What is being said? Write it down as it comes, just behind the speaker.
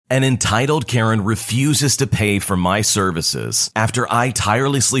An entitled Karen refuses to pay for my services after I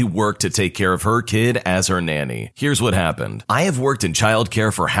tirelessly work to take care of her kid as her nanny. Here's what happened. I have worked in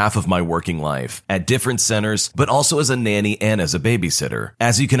childcare for half of my working life at different centers, but also as a nanny and as a babysitter.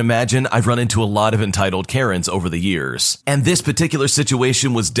 As you can imagine, I've run into a lot of entitled Karens over the years, and this particular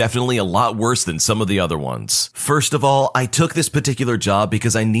situation was definitely a lot worse than some of the other ones. First of all, I took this particular job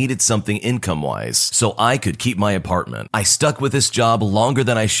because I needed something income-wise, so I could keep my apartment. I stuck with this job longer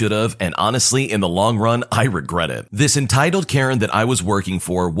than I should have, and honestly, in the long run, I regret it. This entitled Karen that I was working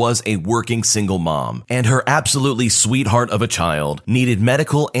for was a working single mom, and her absolutely sweetheart of a child needed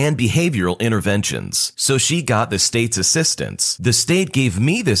medical and behavioral interventions, so she got the state's assistance. The state gave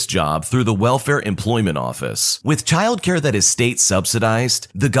me this job through the Welfare Employment Office. With childcare that is state subsidized,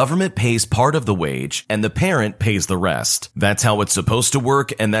 the government pays part of the wage and the parent pays the rest. That's how it's supposed to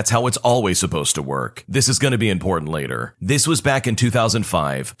work, and that's how it's always supposed to work. This is going to be important later. This was back in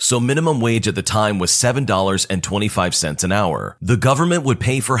 2005, so minimum wage at the time was $7.25 an hour. The government would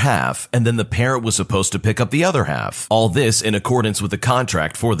pay for half, and then the parent was supposed to pick up the other half. All this in accordance with the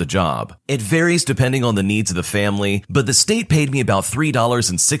contract for the job. It varies depending on the needs of the family, but the state paid me about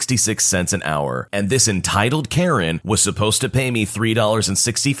 $3.66 an hour, and this entitled Karen was supposed to pay me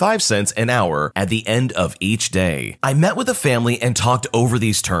 $3.65 an hour at the end of each day. I met with the family and talked over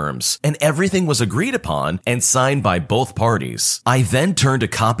these terms, and everything was agreed upon and signed by both parties. I then turned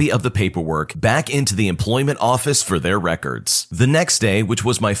a copy of the paperwork back into the employment office for their records. The next day, which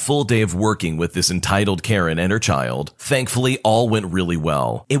was my full day of working with this entitled Karen and her child, thankfully all went really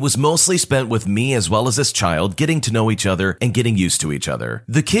well. It was mostly spent with me as well as this child getting to know each other and getting used to each other.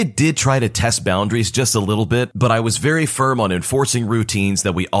 The kid did try to test boundaries just a little bit, but I was very firm on enforcing routines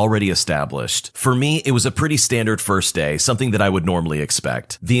that we already established. For me, it was a pretty standard first day, something that I would normally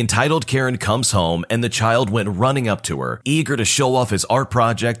expect. The entitled Karen comes home and the child went running up to her, eager to show off his art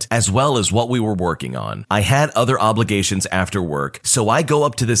project as well as what we were working on. I had other obligations after work, so I go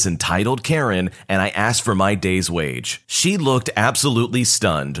up to this entitled Karen and I ask for my day's wage. She looked absolutely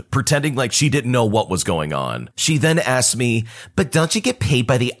stunned, pretending like she didn't know what was going on. She then asked me, "But don't you get paid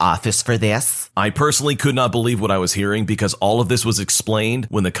by the office for this?" I personally could not believe what I was hearing because all of this was explained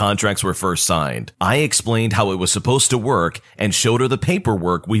when the contracts were first signed. I explained how it was supposed to work and showed her the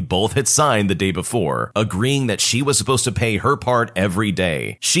paperwork we both had signed the day before, agreeing that she was supposed to pay her part every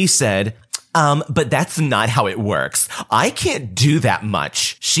day. She said, but that's not how it works. I can't do that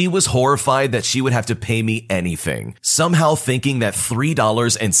much." She was horrified that she would have to pay me anything, somehow thinking that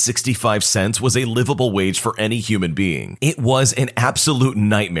 $3.65 was a livable wage for any human being. It was an absolute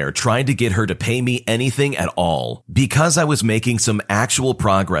nightmare trying to get her to pay me anything at all. Because I was making some actual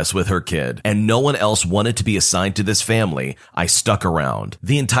progress with her kid, and no one else wanted to be assigned to this family, I stuck around.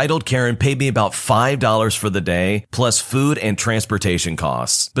 The entitled Karen paid me about $5 for the day, plus food and transportation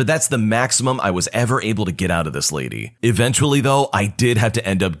costs, but that's the maximum I was ever able to get out of this lady. Eventually, though, I did have to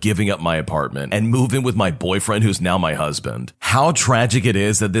end up giving up my apartment and move in with my boyfriend, who's now my husband. How tragic it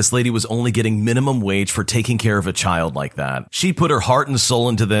is that this lady was only getting minimum wage for taking care of a child like that. She put her heart and soul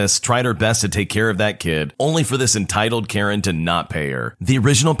into this, tried her best to take care of that kid, only for this entitled Karen to not pay her. The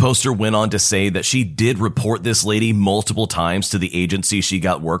original poster went on to say that she did report this lady multiple times to the agency she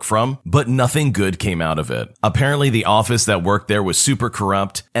got work from, but nothing good came out of it. Apparently, the office that worked there was super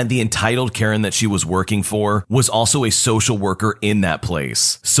corrupt, and the entitled Karen that she was working for was also a social worker in that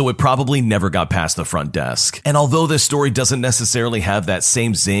place, so it probably never got past the front desk. And although this story doesn't necessarily have that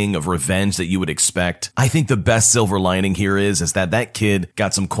same zing of revenge that you would expect, I think the best silver lining here is that kid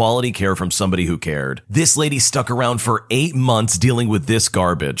got some quality care from somebody who cared. This lady stuck around for 8 months dealing with this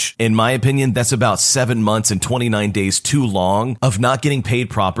garbage. In my opinion, that's about 7 months and 29 days too long of not getting paid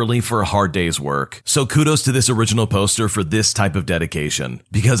properly for a hard day's work. So kudos to this original poster for this type of dedication,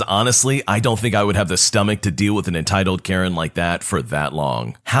 because honestly, I don't think I would have the stomach to deal with an entitled Karen like that for that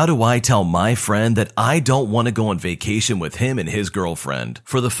long. How do I tell my friend that I don't want to go on vacation with him and his girlfriend?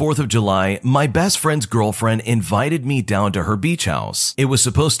 For the 4th of July, my best friend's girlfriend invited me down to her beach house. It was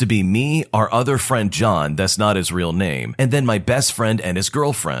supposed to be me, our other friend John, that's not his real name, and then my best friend and his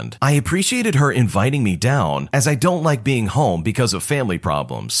girlfriend. I appreciated her inviting me down, as I don't like being home because of family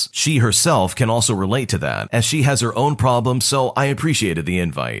problems. She herself can also relate to that, as she has her own problems, so I appreciated the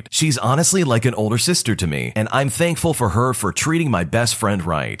invite. She's honestly like an older sister to me, and I'm thankful for her for treating my best friend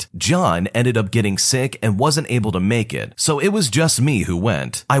right. John ended up getting sick and wasn't able to make it, so it was just me who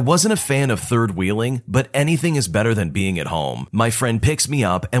went. I wasn't a fan of third wheeling, but anything is better than being at home. My friend picks me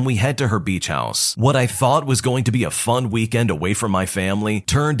up and we head to her beach house. What I thought was going to be a fun weekend away from my family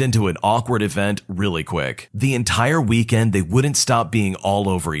turned into an awkward event really quick. The entire weekend they wouldn't stop being all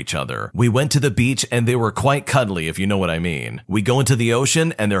over each other. We went to the beach and they were quite cuddly, if you know what I mean. We go into the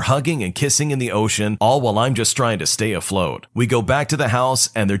ocean and they're hugging and kissing in the ocean, all while I'm just trying to stay afloat. We go back to the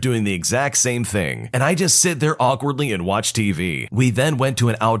house and they're doing the exact same thing, and I just sit there awkwardly and watch TV. We then went to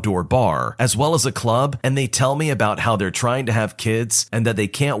an outdoor bar, as well as a club, and they tell me about how they're trying to have kids and that they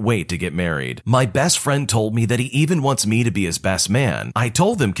can't wait to get married. My best friend told me that he even wants me to be his best man. I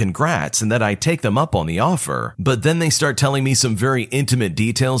told them congrats and that I'd take them up on the offer, but then they start telling me some very intimate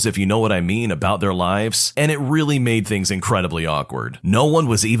details, if you know what I mean, about their lives, and it really made things incredibly awkward. No one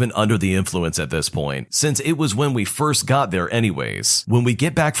was even under the influence at this point, since it was when we first got there anyways. When we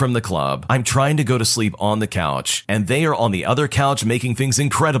get back from the club, I'm trying to go to sleep on the couch, and they are on the other couch making things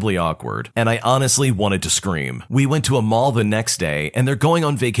incredibly awkward, and I honestly wanted to scream. We went to a mall the next day, and they're going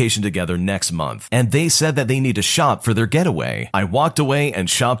on vacation together next month, and they said that they need to shop for their getaway. I walked away and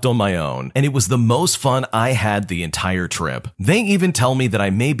shopped on my own, and it was the most fun I had the entire trip. They even tell me that I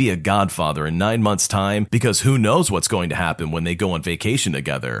may be a godfather in 9 months' time, because who knows what's going to happen when they go on vacation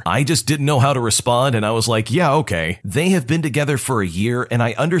together. I just didn't know how to respond, and I was like, yeah, okay. They have been together for a year, and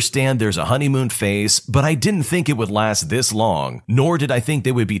I understand there's a honeymoon phase, but I didn't think it would last this long, nor did I think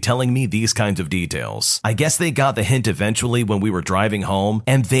they would be telling me these kinds of details. I guess they got the hint eventually when we were driving home,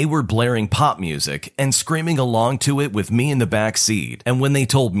 and they were blaring pop music and screaming along to it with me in the back seat, and when they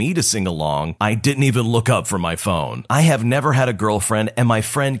told me to sing along, I didn't even look up from my phone. I have never had a girlfriend, and my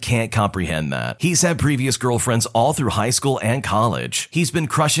friend can't comprehend that. He's had previous girlfriends all through high school and college. He's been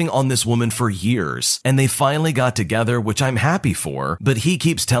crushing on this woman for years, and they finally got together, which I'm happy for, but he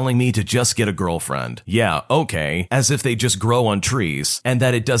keeps telling me to just get a girlfriend. Yeah, okay, as if they just grow on trees, and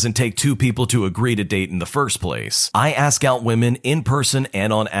that it doesn't take two people to agree to date in the first place. I ask out women in person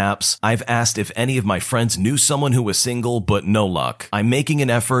and on apps. I've asked if any of my friends knew someone who was single, but no luck. I'm making an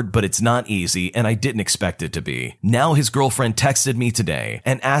effort, but it's not easy, and I didn't expect it to be. Now his girlfriend texted me today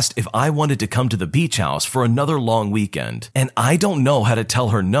and asked if I wanted to come to the beach house for another long weekend, and I don't know how to tell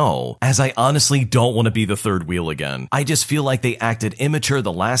her no, as I honestly don't want to be the third wheel again. I just feel like they acted immature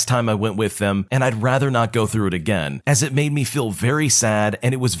the last time I went with them, and I'd rather not go through it again, as it made me feel very sad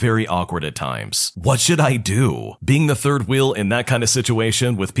and it was very awkward at times. What should I do? Being the third wheel in that kind of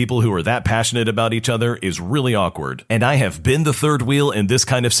situation with people who are that passionate about each other is really awkward, and I have been the third wheel in this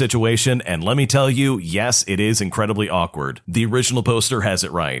kind of situation, and let me tell you, yes, it is incredibly awkward. The original poster has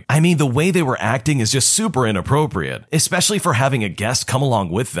it right. I mean, the way they were acting is just super inappropriate, especially for having a guest come along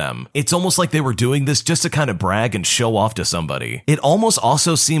with them. It's almost like they were doing this just to kind of brag and show off to somebody. It almost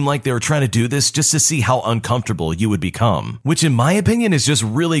also seemed like they were trying to do this just to see how uncomfortable you would become, which in my opinion is just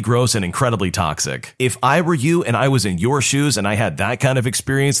really gross and incredibly toxic. If I were you and I was in your shoes and I had that kind of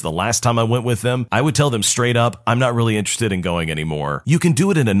experience the last time I went with them, I would tell them straight up, I'm not really interested in going anymore. You can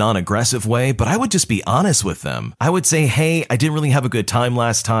do it in a non-aggressive way, but I would just be honest with them. I would say, hey, I didn't really have a good time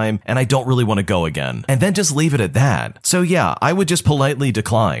last time and I don't really want to go again, and then just leave it at that. So yeah, I would just politely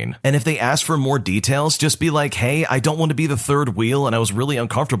decline. And if they ask for more details, just be like, hey, I don't want to be the third wheel and I was really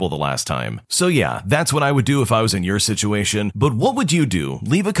uncomfortable the last time. So yeah, that's what I would do if I was in your situation. But what would you do?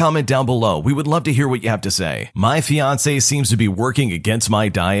 Leave a comment down below. We would love to hear what you have to say. My fiance seems to be working against my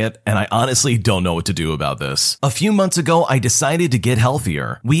diet, and I honestly don't know what to do about this. A few months ago, I decided to get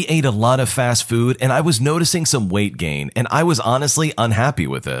healthier. We ate a lot of fast food and I was noticing some weight gain, and I was honestly unhappy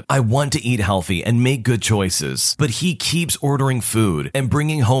with it. I want to eat healthy and make good choices, but he keeps ordering food and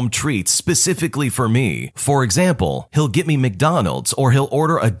bringing home treats specifically for me. For example, he'll get me McDonald's or he'll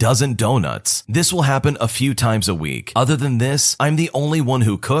order a dozen donuts. This will happen a few times a week. Other than this, I'm the only one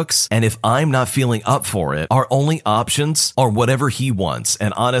who cooks, and if I'm not feeling up for it, our only options are whatever he wants,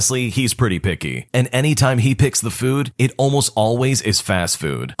 and honestly, he's pretty picky. And anytime he picks the food, it almost always is fast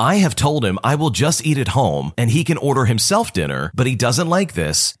food. I have told him I will just eat at home and he can order himself dinner, but he doesn't like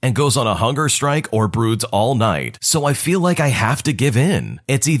this and goes on a hunger strike or broods all night. So I feel like I have to give in.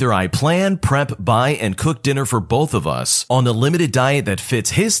 It's either I plan, prep, buy, and cook dinner for both of us on the limited diet that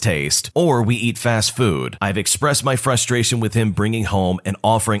fits his taste, or we eat fast food. I've expressed my frustration with him bringing home and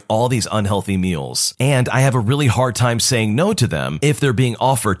offering all these unhealthy meals, and I have a really hard time saying no to them if they're being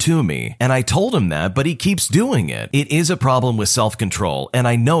offered to me. And I told him that, but he keeps doing it. It is a problem with self-control, and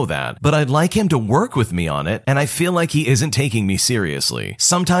I know that, but I'd like him to work with me on it, and I feel like he isn't taking me seriously.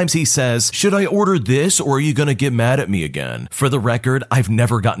 Sometimes he says, should I order this or are you gonna get mad at me again? For the record, I I've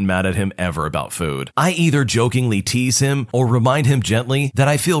never gotten mad at him ever about food. I either jokingly tease him or remind him gently that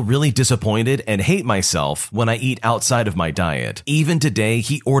I feel really disappointed and hate myself when I eat outside of my diet. Even today,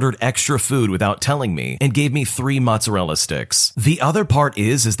 he ordered extra food without telling me and gave me 3 mozzarella sticks. The other part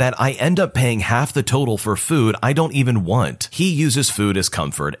is that I end up paying half the total for food I don't even want. He uses food as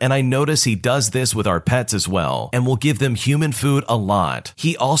comfort, and I notice he does this with our pets as well, and will give them human food a lot.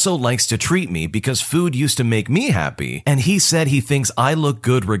 He also likes to treat me because food used to make me happy, and he said he thinks I look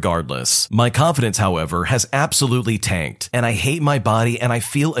good regardless. My confidence, however, has absolutely tanked, and I hate my body and I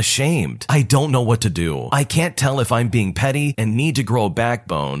feel ashamed. I don't know what to do. I can't tell if I'm being petty and need to grow a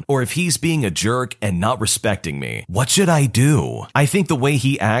backbone, or if he's being a jerk and not respecting me. What should I do? I think the way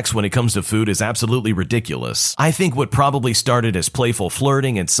he acts when it comes to food is absolutely ridiculous. I think what probably started as playful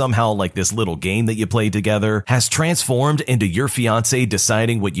flirting and somehow like this little game that you played together has transformed into your fiance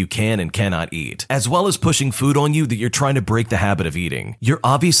deciding what you can and cannot eat, as well as pushing food on you that you're trying to break the habit of eating. You're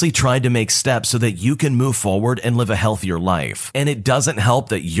obviously trying to make steps so that you can move forward and live a healthier life. And it doesn't help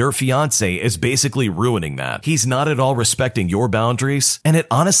that your fiance is basically ruining that. He's not at all respecting your boundaries, and it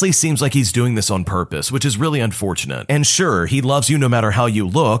honestly seems like he's doing this on purpose, which is really unfortunate. And sure, he loves you no matter how you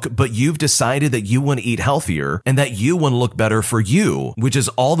look, but you've decided that you want to eat healthier and that you want to look better for you, which is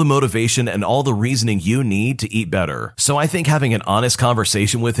all the motivation and all the reasoning you need to eat better. So I think having an honest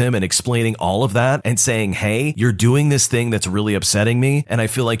conversation with him and explaining all of that and saying, hey, you're doing this thing that's really upsetting me and I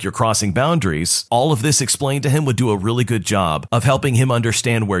feel like you're crossing boundaries, all of this explained to him would do a really good job of helping him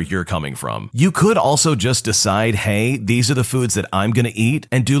understand where you're coming from. You could also just decide, hey, these are the foods that I'm going to eat,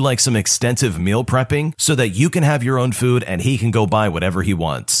 and do like some extensive meal prepping so that you can have your own food and he can go buy whatever he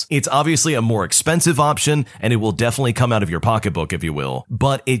wants. It's obviously a more expensive option and it will definitely come out of your pocketbook, if you will,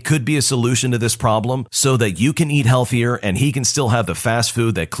 but it could be a solution to this problem so that you can eat healthier and he can still have the fast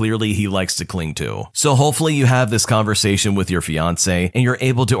food that clearly he likes to cling to. So hopefully you have this conversation with your fiance and you're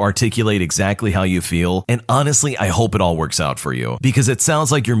able to articulate exactly how you feel. And honestly, I hope it all works out for you, because it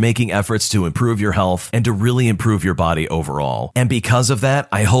sounds like you're making efforts to improve your health and to really improve your body overall. And because of that,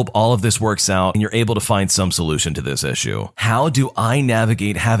 I hope all of this works out and you're able to find some solution to this issue. How do I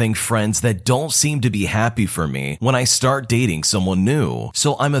navigate having friends that don't seem to be happy for me when I start dating someone new?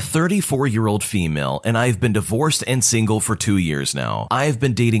 So I'm a 34-year-old female and I've been divorced and single for 2 years now. I've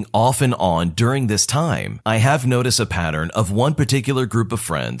been dating off and on during this time. I have noticed a pattern of one particular group of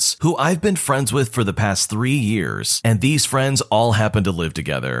friends who I've been friends with for the past 3 years, and these friends all happen to live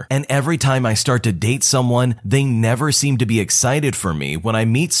together. And every time I start to date someone, they never seem to be excited for me when I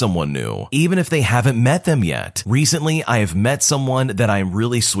meet someone new, even if they haven't met them yet. Recently, I have met someone that I'm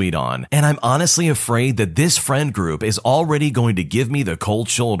really sweet on, and I'm honestly afraid that this friend group is already going to give me the cold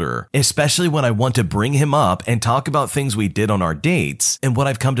shoulder, especially when I want to bring him up and talk about things we did on our dates and what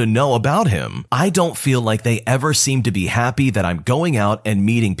I've come to know about him. I don't feel like they ever seem to be happy that I'm going out and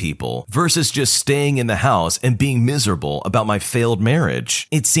meeting people versus just staying in the house and being miserable about my failed marriage.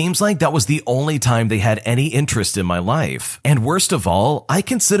 It seems like that was the only time they had any interest in my life. And worst of all, I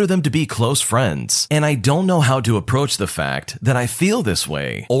consider them to be close friends, and I don't know how to approach the fact that I feel this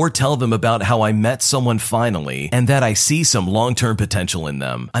way, or tell them about how I met someone finally and that I see some long-term potential in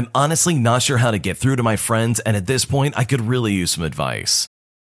them. I'm honestly not sure how to get through to my friends, and at this point, I could really use some advice.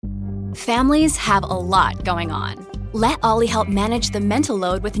 Families have a lot going on. Let Ollie help manage the mental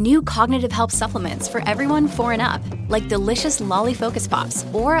load with new cognitive help supplements for everyone 4 and up, like delicious Lolly Focus Pops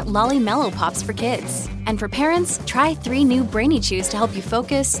or Lolly Mellow Pops for kids. And for parents, try 3 new Brainy Chews to help you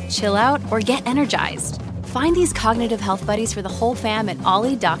focus, chill out, or get energized. Find these cognitive health buddies for the whole fam at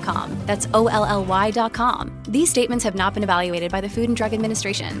ollie.com. That's OLLY.com. These statements have not been evaluated by the Food and Drug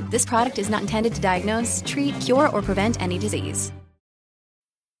Administration. This product is not intended to diagnose, treat, cure, or prevent any disease.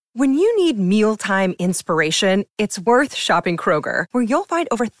 When you need mealtime inspiration, it's worth shopping Kroger, where you'll find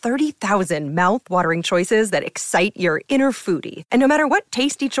over 30,000 mouth-watering choices that excite your inner foodie. And no matter what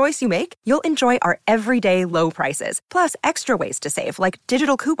tasty choice you make, you'll enjoy our everyday low prices, plus extra ways to save, like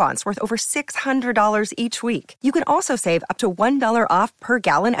digital coupons worth over $600 each week. You can also save up to $1 off per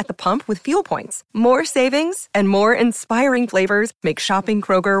gallon at the pump with fuel points. More savings and more inspiring flavors make shopping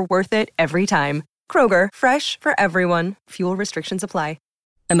Kroger worth it every time. Kroger, fresh for everyone. Fuel restrictions apply.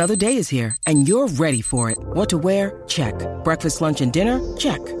 Another day is here, and you're ready for it. What to wear? Check. Breakfast, lunch, and dinner?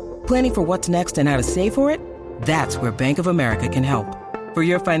 Check. Planning for what's next and how to save for it? That's where Bank of America can help. For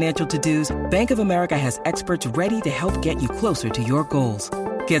your financial to-dos, Bank of America has experts ready to help get you closer to your goals.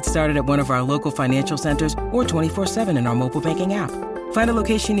 Get started at one of our local financial centers or 24/7 in our mobile banking app. Find a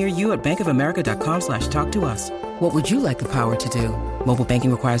location near you at bankofamerica.com/talktous. What would you like the power to do? Mobile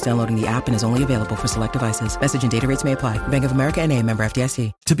banking requires downloading the app and is only available for select devices. Message and data rates may apply. Bank of America N.A., member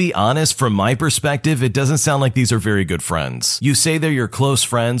FDIC. To be honest, from my perspective, it doesn't sound like these are very good friends. You say they're your close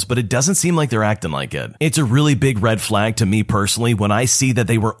friends, but it doesn't seem like they're acting like it. It's a really big red flag to me personally when I see that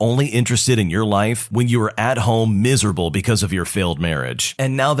they were only interested in your life when you were at home miserable because of your failed marriage.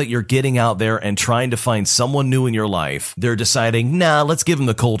 And now that you're getting out there and trying to find someone new in your life, they're deciding, nah, let's give them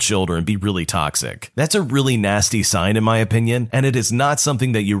the cold shoulder and be really toxic. That's a really nasty sign in my opinion, and it is not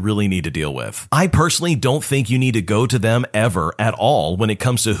something that you really need to deal with. I personally don't think you need to go to them ever at all when it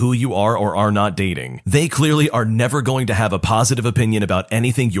comes to who you are or are not dating. They clearly are never going to have a positive opinion about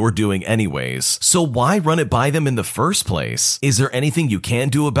anything you're doing anyways. So why run it by them in the first place? Is there anything you can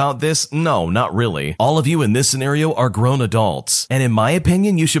do about this? No, not really. All of you in this scenario are grown adults. And in my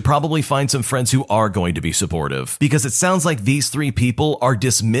opinion, you should probably find some friends who are going to be supportive, because it sounds like these three people are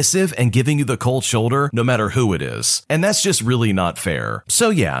dismissive and giving you the cold shoulder no matter who it is. And that's just really not fair. So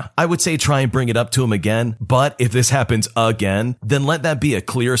yeah, I would say try and bring it up to them again, but if this happens again, then let that be a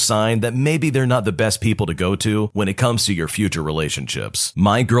clear sign that maybe they're not the best people to go to when it comes to your future relationships.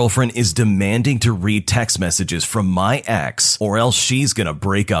 My girlfriend is demanding to read text messages from my ex or else she's gonna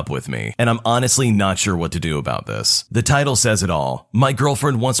break up with me, and I'm honestly not sure what to do about this. The title says it all. My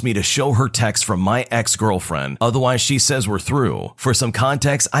girlfriend wants me to show her text from my ex-girlfriend, otherwise she says we're through. For some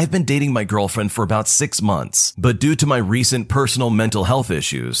context, I've been dating my girlfriend for about 6 months, but due to my recent personal mental health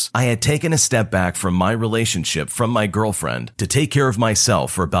issues, I had taken a step back from my relationship from my girlfriend to take care of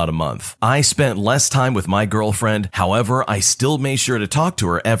myself for about a month. I spent less time with my girlfriend, however, I still made sure to talk to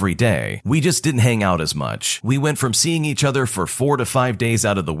her every day. We just didn't hang out as much. We went from seeing each other for 4 to 5 days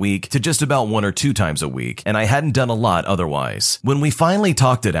out of the week to just about 1 or 2 times a week, and I hadn't done a lot otherwise. When we finally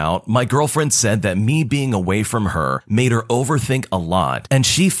talked it out, my girlfriend said that me being away from her made her overthink a lot, and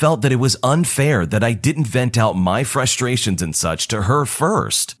she felt that it was unfair that I didn't vent out my frustrations and such to her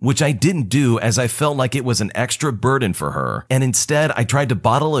first, which I didn't do as I felt like it was an extra burden for her, and instead I tried to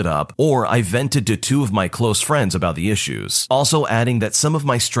bottle it up, or I vented to 2 of my close friends about the issues. Also adding that some of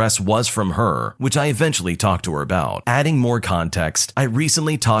my stress was from her, which I eventually talked to her about. Adding more context, I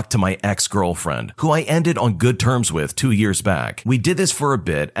recently talked to my ex-girlfriend, who I ended on good terms with 2 years back. We did this for a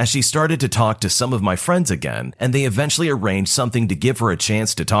bit as she started to talk to some of my friends again, and they eventually arranged something to give her a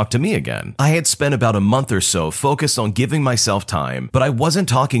chance to talk to me again. I had spent about a month or so focused on giving myself time, but I wasn't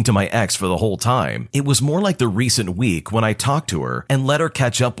talking to my ex for the whole time. It was more like the recent week when I talked to her and let her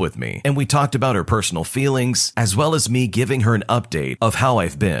catch up with me, and we talked about her personal feelings, as well as me giving her an update of how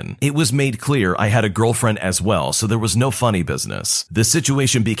I've been. It was made clear I had a girlfriend as well, so there was no funny business. The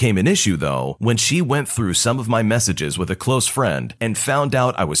situation became an issue though, when she went through some of my messages with a close friend and found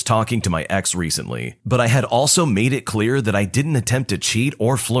out I was talking to my ex recently. But I had also made it clear that I didn't attempt to cheat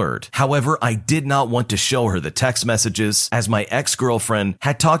or flirt. However, I did not want to show her the text messages as my ex-girlfriend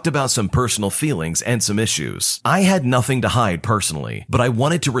had talked about some personal feelings and some issues. I had nothing to hide personally, but I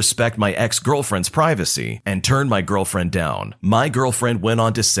wanted to respect my ex-girlfriend's privacy and turn my girlfriend down. My girlfriend went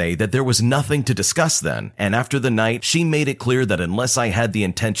on to say that there was nothing to discuss then, and after the night, she made it clear that unless I had the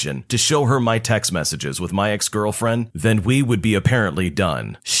intention to show her my text messages with my ex-girlfriend, then we would be apparently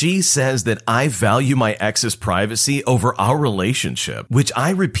done. She says that I value my ex's privacy over our relationship, which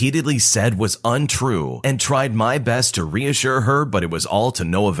I repeatedly said was untrue and tried my best to reassure her, but it was all to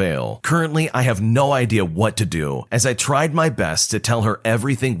no avail. Currently, I have no idea what to do, as I tried my best to tell her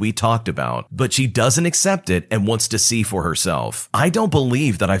everything we talked about, but she doesn't accept it and wants to see for herself. I don't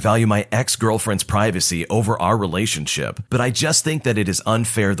believe that I value my ex-girlfriend's privacy over our relationship, but I just think that it is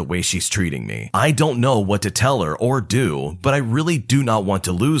unfair the way she's treating me. I don't know what to tell her or do, but I really do not want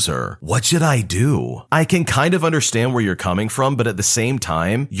to lose her. What should I do? I can kind of understand where you're coming from, but at the same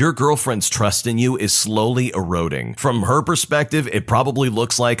time, your girlfriend's trust in you is slowly eroding. From her perspective, it probably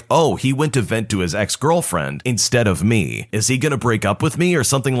looks like, oh, he went to vent to his ex-girlfriend instead of me. Is he gonna break up with me or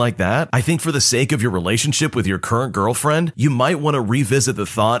something like that? I think for the sake of your relationship with your current girlfriend, you might want to revisit the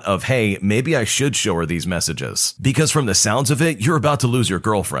thought of, hey, maybe I should show her these messages. Because from the sounds of it, you're about to lose your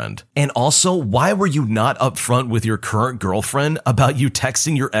girlfriend. And also, why were you not upfront with your current girlfriend about you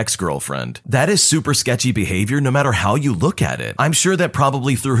texting your ex-girlfriend? That is super sketchy behavior no matter how you look at it. I'm sure that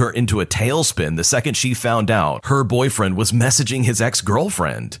probably threw her into a tailspin the second she found out her boyfriend was messaging his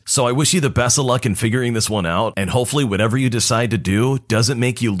ex-girlfriend. So I wish you the best of luck in figuring this one out, and hopefully whatever you decide to do doesn't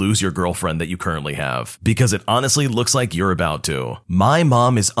make you lose your girlfriend that you currently have, because it honestly looks like you're about to. My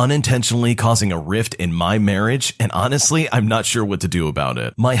mom is unintentionally causing a rift in my marriage, and honestly, I'm not sure what to do about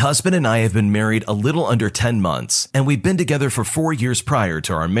it. My husband and I have been married a little under 10 months, and we've been together for 4 years prior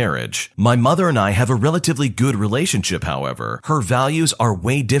to our marriage. My mother and I have a relatively good relationship, however. Her values are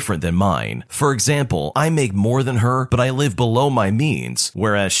way different than mine. For example, I make more than her, but I I live below my means,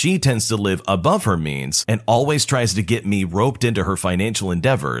 whereas she tends to live above her means and always tries to get me roped into her financial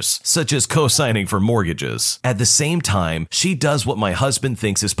endeavors, such as co-signing for mortgages. At the same time, she does what my husband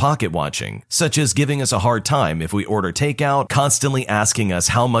thinks is pocket watching, such as giving us a hard time if we order takeout, constantly asking us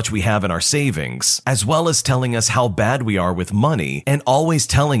how much we have in our savings, as well as telling us how bad we are with money, and always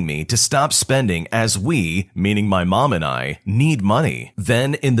telling me to stop spending as we, meaning my mom and I, need money.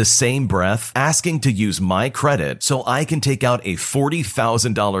 Then, in the same breath, asking to use my credit so I can take out a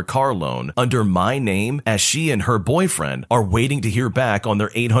 $40,000 car loan under my name as she and her boyfriend are waiting to hear back on their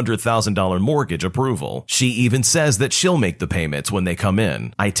 $800,000 mortgage approval. She even says that she'll make the payments when they come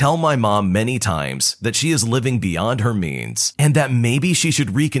in. I tell my mom many times that she is living beyond her means and that maybe she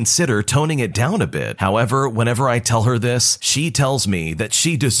should reconsider toning it down a bit. However, whenever I tell her this, she tells me that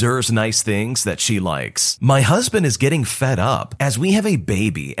she deserves nice things that she likes. My husband is getting fed up as we have a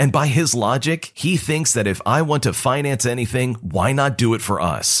baby, and by his logic, he thinks that if I want to finance anything, why not do it for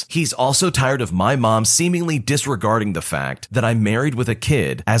us? He's also tired of my mom seemingly disregarding the fact that I'm married with a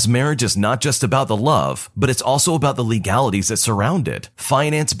kid, as marriage is not just about the love, but it's also about the legalities that surround it,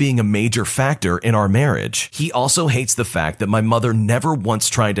 finance being a major factor in our marriage. He also hates the fact that my mother never once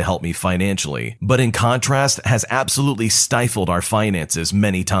tried to help me financially, but in contrast has absolutely stifled our finances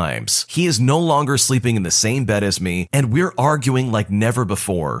many times. He is no longer sleeping in the same bed as me, and we're arguing like never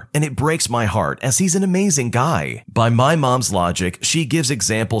before, and it breaks my heart as he's an amazing guy. By my mom's logic, she gives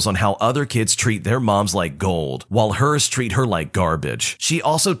examples on how other kids treat their moms like gold, while hers treat her like garbage. She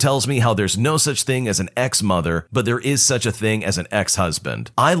also tells me how there's no such thing as an ex-mother, but there is such a thing as an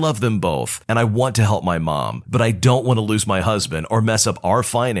ex-husband. I love them both, and I want to help my mom, but I don't want to lose my husband or mess up our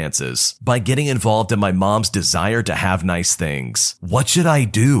finances by getting involved in my mom's desire to have nice things. What should I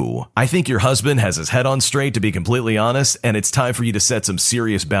do? I think your husband has his head on straight, to be completely honest, and it's time for you to set some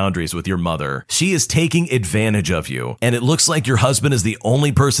serious boundaries with your mother. She is taking advantage of you, and it looks like your husband is the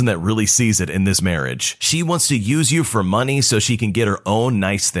only person that really sees it in this marriage. She wants to use you for money so she can get her own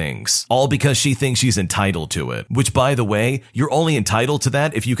nice things, all because she thinks she's entitled to it, which, by the way, you're only entitled to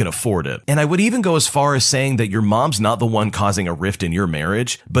that if you can afford it. And I would even go as far as saying that your mom's not the one causing a rift in your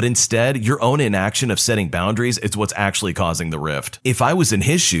marriage, but instead your own inaction of setting boundaries is what's actually causing the rift. If I was in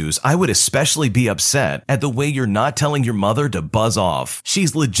his shoes, I would especially be upset at the way you're not telling your mother to buzz off.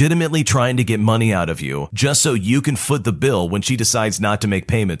 She's legitimately trying to get money out of you just so you can foot the bill when she decides not to make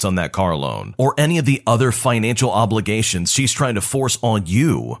payments on that car loan or any of the other financial obligations she's trying to force on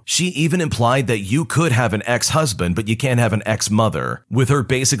you. She even implied that you could have an ex-husband, but you can't have an ex-mother, with her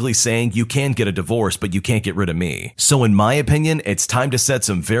basically saying you can get a divorce, but you can't get rid of me. So in my opinion, it's time to set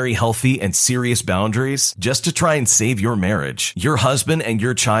some very healthy and serious boundaries just to try and save your marriage. Your husband and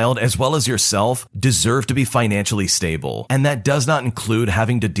your child, as well as yourself, deserve to be financially stable, and that does not include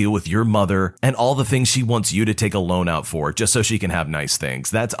having to deal with your mother and all the things she wants you to take a loan out for just so she can have nice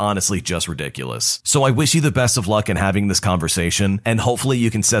things. That's honestly just ridiculous. So I wish you the best of luck in having this conversation, and hopefully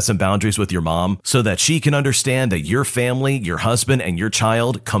you can set some boundaries with your mom so that she can understand that your family, your husband, and your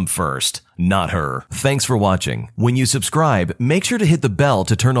child come first, not her. Thanks for watching. When you subscribe, make sure to hit the bell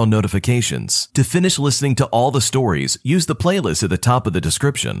to turn on notifications. To finish listening to all the stories, use the playlist at the top of the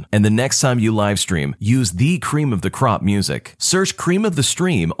description. And the next time you live stream, use the Cream of the Crop music. Search Cream of the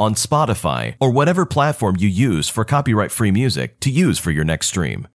Stream on Spotify or whatever platform you use for copyright-free music to use for your next stream.